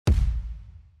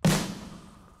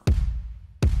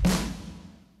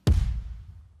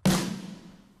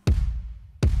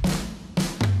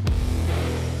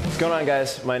going on,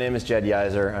 guys? My name is Jed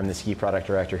Yeiser. I'm the ski product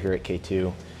director here at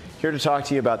K2. Here to talk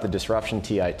to you about the Disruption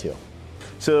Ti2.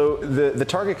 So the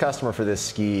target customer for this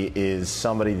ski is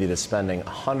somebody that is spending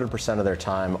 100% of their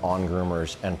time on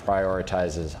groomers and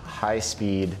prioritizes high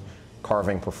speed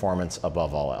carving performance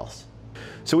above all else.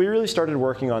 So we really started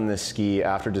working on this ski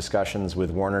after discussions with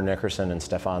Werner Nickerson and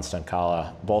Stefan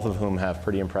Stankala, both of whom have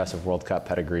pretty impressive World Cup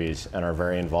pedigrees and are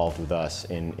very involved with us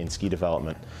in ski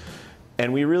development.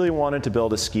 And we really wanted to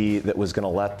build a ski that was going to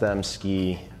let them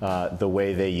ski the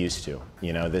way they used to.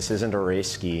 You know, this isn't a race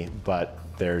ski, but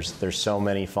there's so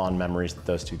many fond memories that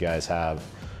those two guys have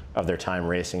of their time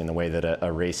racing and the way that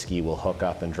a race ski will hook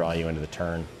up and draw you into the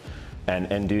turn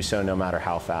and do so no matter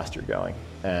how fast you're going.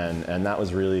 And that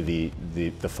was really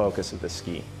the focus of the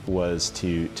ski, was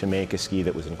to make a ski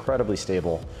that was incredibly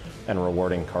stable and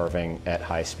rewarding carving at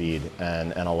high speed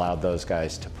and allowed those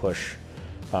guys to push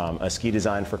a ski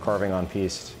designed for carving on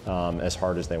piste as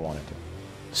hard as they wanted to.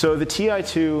 So the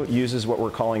Ti2 uses what we're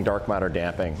calling dark matter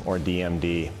damping, or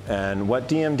DMD. And what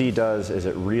DMD does is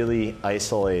it really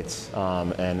isolates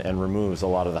and removes a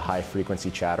lot of the high frequency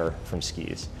chatter from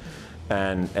skis.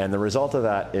 And the result of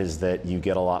that is that you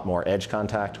get a lot more edge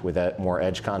contact. With that more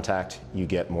edge contact, you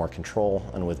get more control,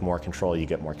 and with more control, you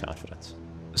get more confidence.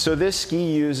 So this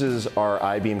ski uses our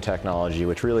I-Beam technology,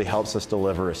 which really helps us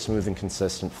deliver a smooth and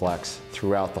consistent flex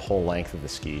throughout the whole length of the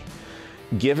ski.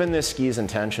 Given this ski's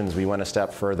intentions, we went a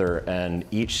step further, and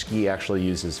each ski actually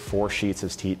uses 4 sheets of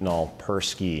Titanol per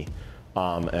ski,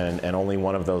 and only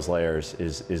one of those layers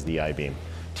is the I-Beam.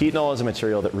 Titanol is a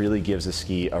material that really gives a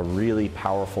ski a really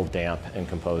powerful damp and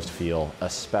composed feel,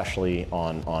 especially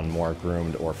on more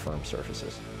groomed or firm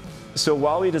surfaces. So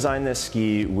while we designed this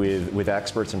ski with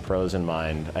experts and pros in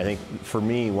mind, I think for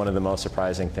me one of the most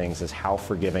surprising things is how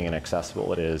forgiving and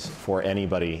accessible it is for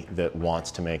anybody that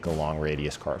wants to make a long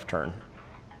radius carve turn.